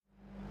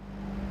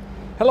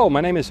Hello,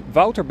 my name is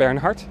Wouter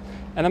Bernhard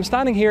and I'm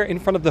standing here in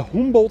front of the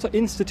Humboldt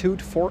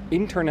Institute for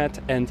Internet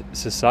and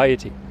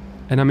Society.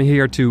 And I'm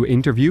here to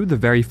interview the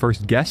very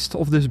first guest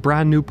of this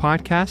brand new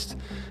podcast,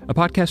 a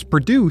podcast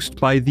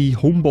produced by the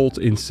Humboldt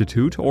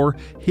Institute, or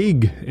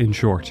HIG in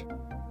short.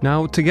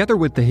 Now, together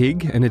with the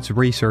HIG and its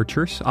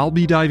researchers, I'll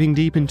be diving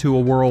deep into a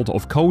world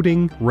of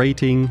coding,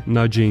 rating,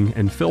 nudging,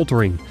 and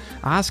filtering,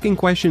 asking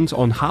questions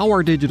on how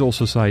our digital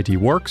society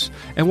works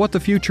and what the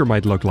future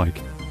might look like.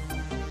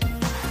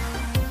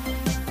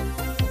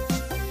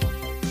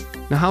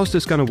 Now, how's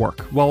this going to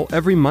work? Well,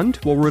 every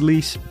month we'll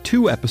release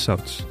 2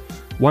 episodes.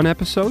 One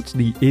episode,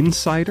 The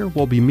Insider,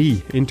 will be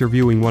me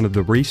interviewing one of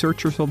the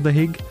researchers of the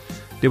HIG.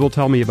 They will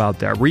tell me about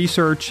their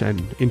research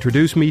and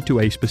introduce me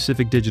to a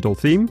specific digital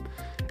theme.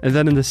 And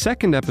then in the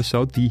second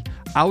episode, The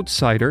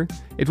Outsider,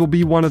 it will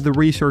be one of the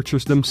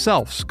researchers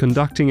themselves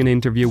conducting an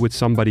interview with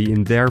somebody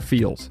in their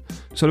field.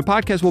 So the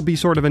podcast will be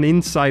sort of an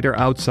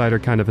insider-outsider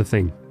kind of a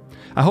thing.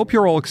 I hope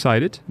you're all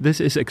excited.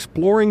 This is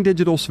Exploring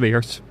Digital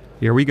Spheres.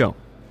 Here we go.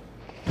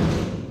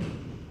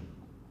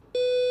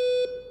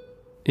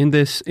 In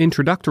this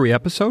introductory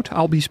episode,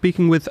 I'll be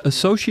speaking with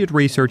associate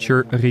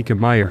researcher Rieke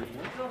Meijer.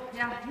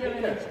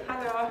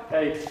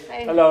 Hey.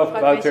 Hello,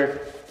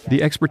 Wouter.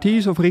 The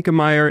expertise of Rieke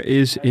Meijer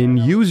is in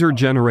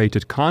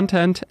user-generated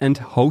content and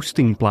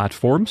hosting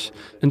platforms,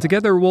 and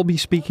together we'll be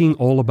speaking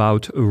all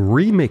about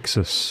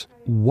remixes.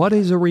 What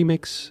is a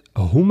remix?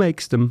 Who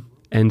makes them?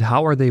 And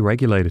how are they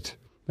regulated?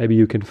 Maybe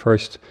you can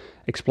first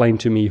explain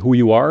to me who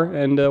you are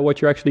and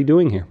what you're actually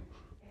doing here.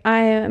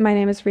 My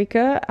name is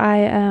Rieke. I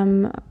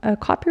am a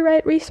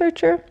copyright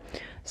researcher.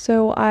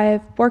 So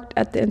I've worked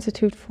at the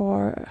Institute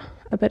for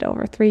a bit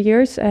over 3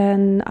 years,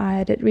 and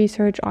I did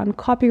research on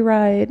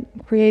copyright,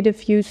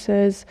 creative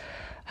uses,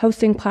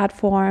 hosting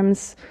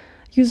platforms,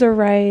 user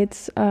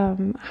rights,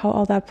 how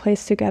all that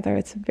plays together.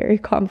 It's a very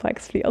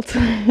complex field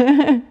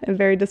and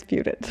very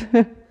disputed.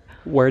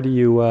 How do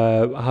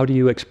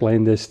you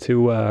explain this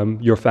to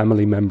your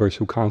family members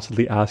who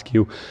constantly ask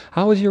you,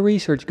 how is your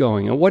research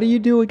going? And what do you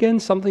do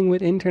again? Something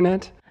with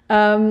internet?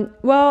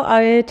 Well,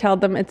 I tell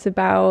them it's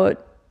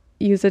about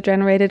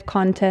user-generated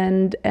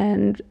content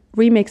and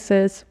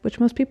remixes,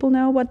 which most people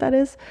know what that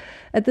is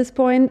at this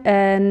point,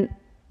 and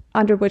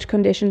under which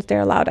conditions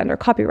they're allowed under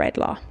copyright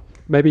law.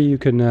 Maybe you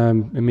can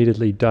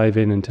immediately dive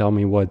in and tell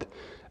me what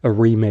a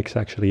remix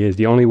actually is.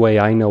 The only way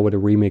I know what a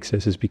remix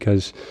is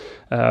because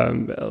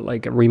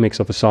like a remix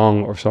of a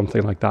song or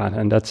something like that.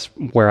 And that's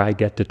where I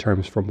get the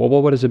terms from. Well,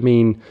 what does it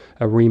mean,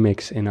 a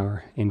remix in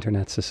our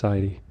internet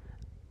society?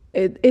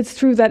 It's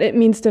true that it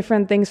means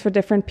different things for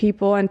different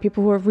people, and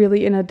people who are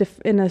really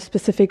in a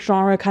specific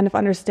genre kind of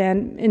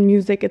understand in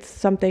music it's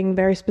something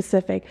very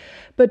specific.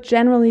 But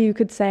generally you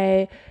could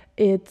say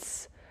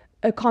it's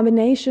a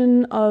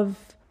combination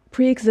of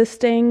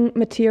pre-existing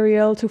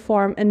material to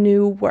form a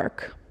new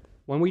work.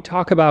 When we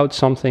talk about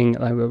something,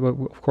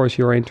 of course,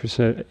 you're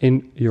interested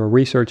in your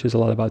research is a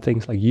lot about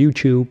things like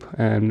YouTube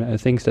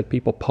and things that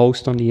people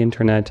post on the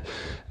internet.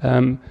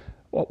 Do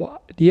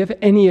you have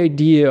any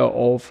idea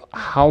of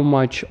how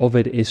much of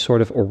it is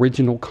sort of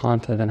original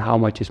content and how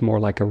much is more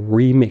like a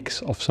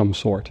remix of some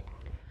sort?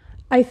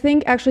 I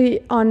think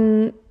actually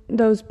on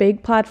those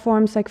big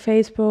platforms like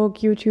Facebook,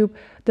 YouTube,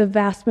 the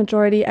vast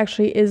majority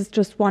actually is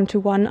just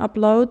one-to-one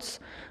uploads.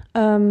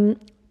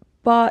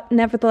 But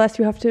nevertheless,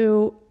 you have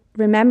to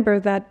remember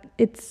that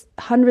it's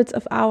hundreds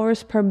of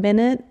hours per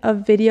minute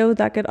of video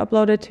that get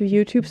uploaded to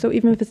YouTube. So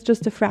even if it's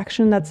just a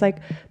fraction that's like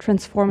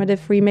transformative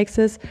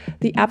remixes,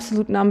 the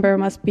absolute number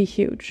must be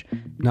huge.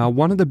 Now,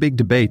 one of the big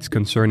debates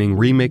concerning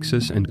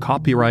remixes and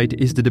copyright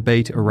is the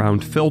debate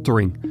around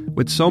filtering.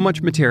 With so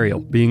much material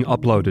being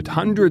uploaded,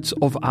 hundreds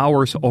of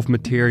hours of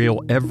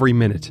material every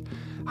minute,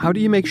 how do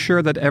you make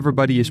sure that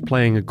everybody is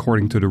playing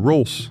according to the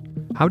rules?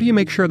 How do you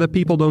make sure that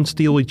people don't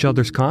steal each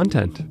other's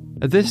content?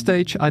 At this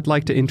stage, I'd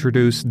like to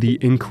introduce the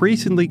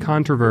increasingly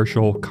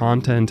controversial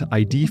Content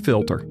ID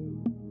filter.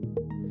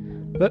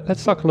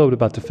 Let's talk a little bit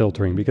about the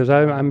filtering, because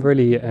I'm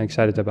really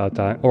excited about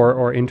that,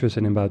 or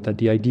interested about that.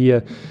 The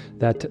idea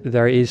that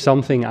there is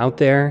something out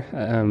there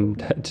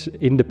that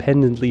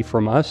independently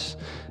from us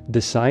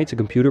decides, a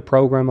computer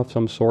program of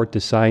some sort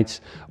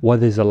decides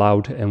what is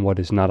allowed and what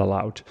is not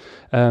allowed.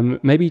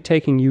 Maybe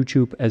taking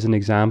YouTube as an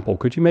example,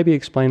 could you maybe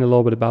explain a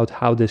little bit about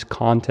how this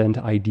Content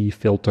ID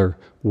filter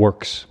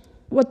works?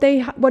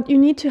 What you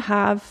need to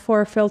have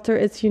for a filter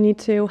is you need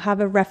to have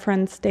a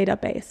reference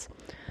database.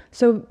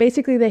 So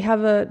basically they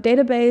have a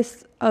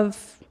database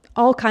of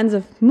all kinds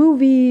of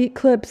movie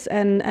clips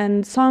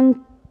and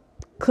song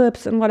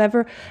clips and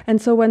whatever. And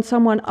so when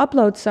someone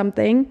uploads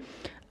something,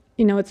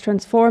 it's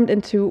transformed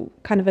into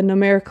kind of a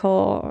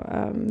numerical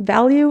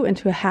value,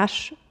 into a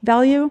hash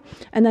value,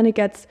 and then it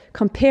gets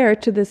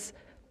compared to this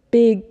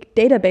big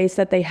database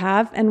that they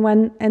have.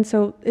 And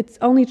so it's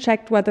only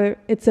checked whether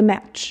it's a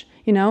match,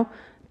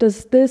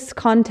 Does this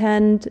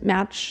content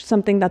match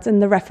something that's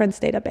in the reference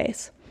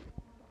database?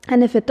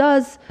 And if it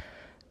does,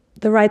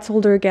 the rights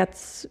holder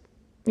gets,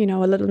 a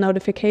little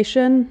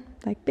notification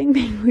like bing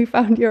bing, we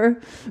found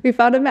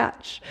a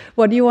match.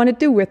 What do you want to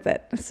do with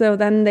it? So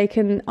then they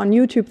can, on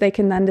YouTube, they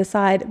can then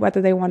decide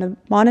whether they want to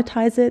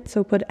monetize it,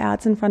 so put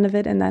ads in front of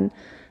it, and then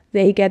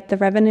they get the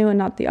revenue and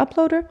not the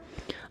uploader,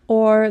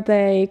 or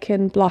they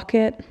can block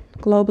it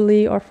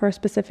globally or for a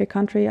specific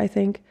country, I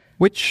think.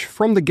 Which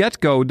from the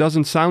get-go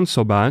doesn't sound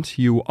so bad.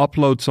 You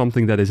upload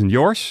something that isn't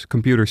yours,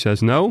 computer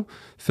says no,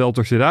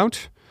 filters it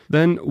out.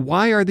 Then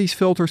why are these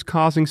filters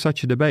causing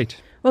such a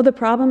debate? Well, the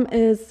problem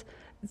is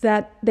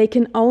that they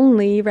can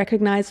only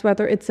recognize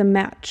whether it's a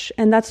match.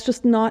 And that's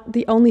just not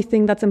the only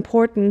thing that's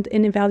important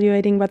in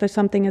evaluating whether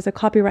something is a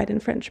copyright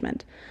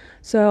infringement.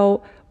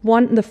 So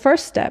the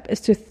first step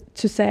is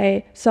to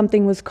say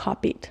something was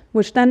copied,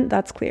 which then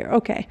that's clear.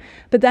 Okay.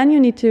 But then you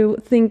need to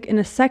think in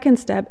a second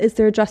step, is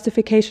there a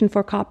justification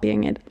for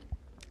copying it?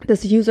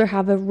 Does the user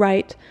have a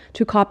right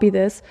to copy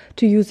this,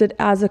 to use it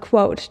as a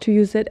quote, to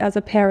use it as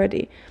a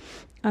parody?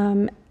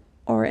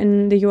 Or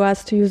in the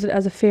US, to use it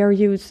as a fair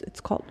use,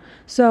 it's called.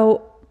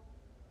 So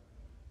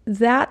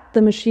that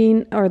the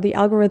machine or the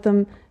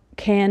algorithm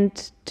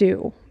can't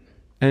do.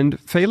 And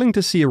failing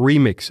to see a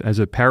remix as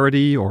a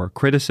parody or a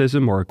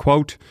criticism or a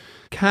quote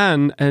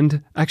can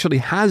and actually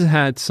has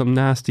had some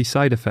nasty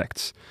side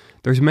effects.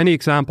 There's many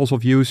examples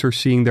of users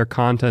seeing their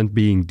content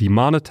being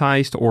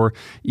demonetized or,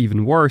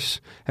 even worse,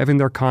 having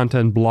their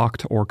content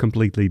blocked or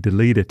completely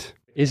deleted.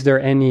 Is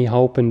there any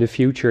hope in the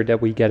future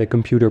that we get a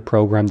computer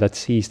program that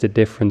sees the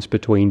difference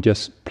between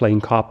just plain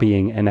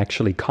copying and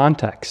actually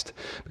context?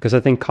 Because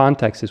I think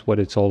context is what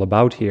it's all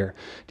about here.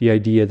 The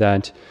idea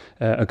that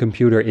a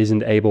computer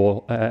isn't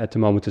able at the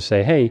moment to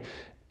say, hey,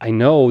 I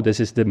know this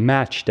is the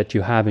match that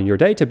you have in your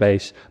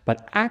database,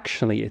 but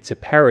actually it's a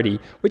parody,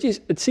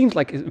 it seems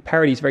like a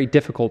parody is very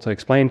difficult to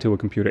explain to a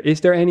computer. Is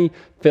there any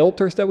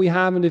filters that we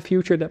have in the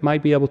future that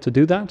might be able to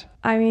do that?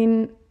 I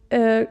mean,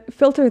 a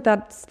filter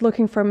that's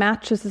looking for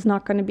matches is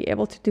not going to be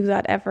able to do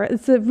that ever.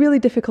 It's a really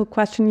difficult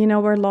question,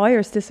 where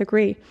lawyers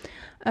disagree.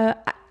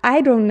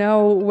 I don't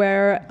know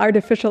where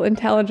artificial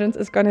intelligence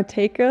is going to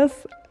take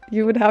us.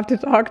 You would have to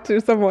talk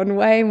to someone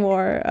way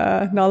more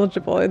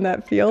knowledgeable in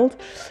that field.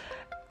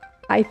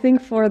 I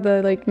think for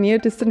the near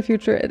distant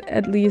future,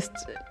 at least,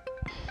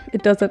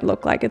 it doesn't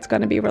look like it's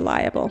going to be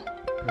reliable.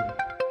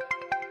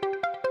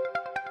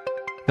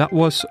 That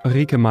was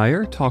Rieke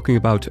Meijer talking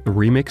about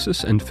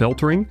remixes and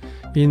filtering.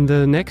 In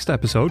the next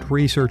episode,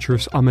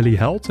 researchers Amelie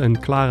Held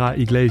and Clara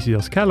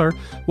Iglesias Keller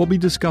will be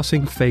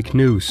discussing fake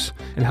news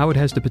and how it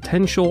has the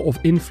potential of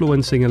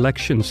influencing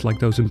elections like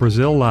those in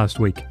Brazil last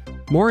week.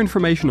 More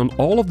information on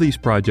all of these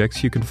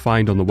projects you can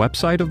find on the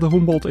website of the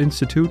Humboldt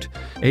Institute,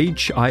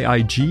 hiig.de.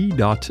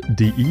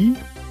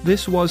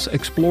 This was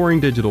Exploring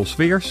Digital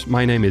Spheres.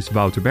 My name is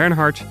Wouter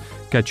Bernhard.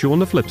 Catch you on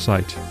the flip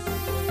side.